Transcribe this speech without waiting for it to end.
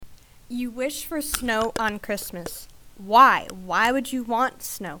You wish for snow on Christmas. Why? Why would you want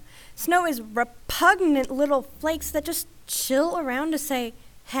snow? Snow is repugnant little flakes that just chill around to say,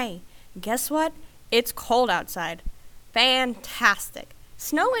 hey, guess what? It's cold outside. Fantastic.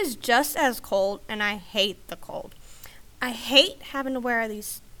 Snow is just as cold, and I hate the cold. I hate having to wear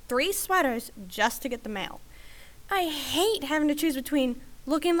these 3 sweaters just to get the mail. I hate having to choose between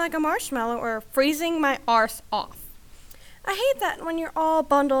looking like a marshmallow or freezing my arse off. I hate that when you're all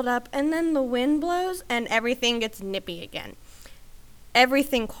bundled up and then the wind blows and everything gets nippy again.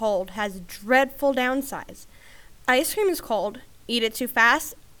 Everything cold has dreadful downsides. Ice cream is cold, eat it too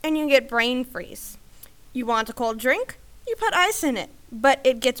fast, and you get brain freeze. You want a cold drink? You put ice in it, but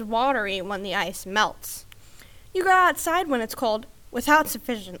it gets watery when the ice melts. You go outside when it's cold without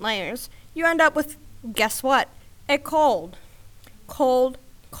sufficient layers. You end up with, guess what? A cold. Cold,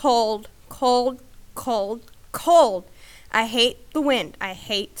 cold, cold, cold, cold. I hate the wind. I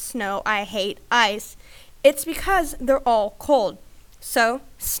hate snow. I hate ice. It's because they're all cold. So,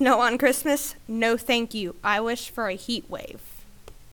 snow on Christmas? No thank you. I wish for a heat wave.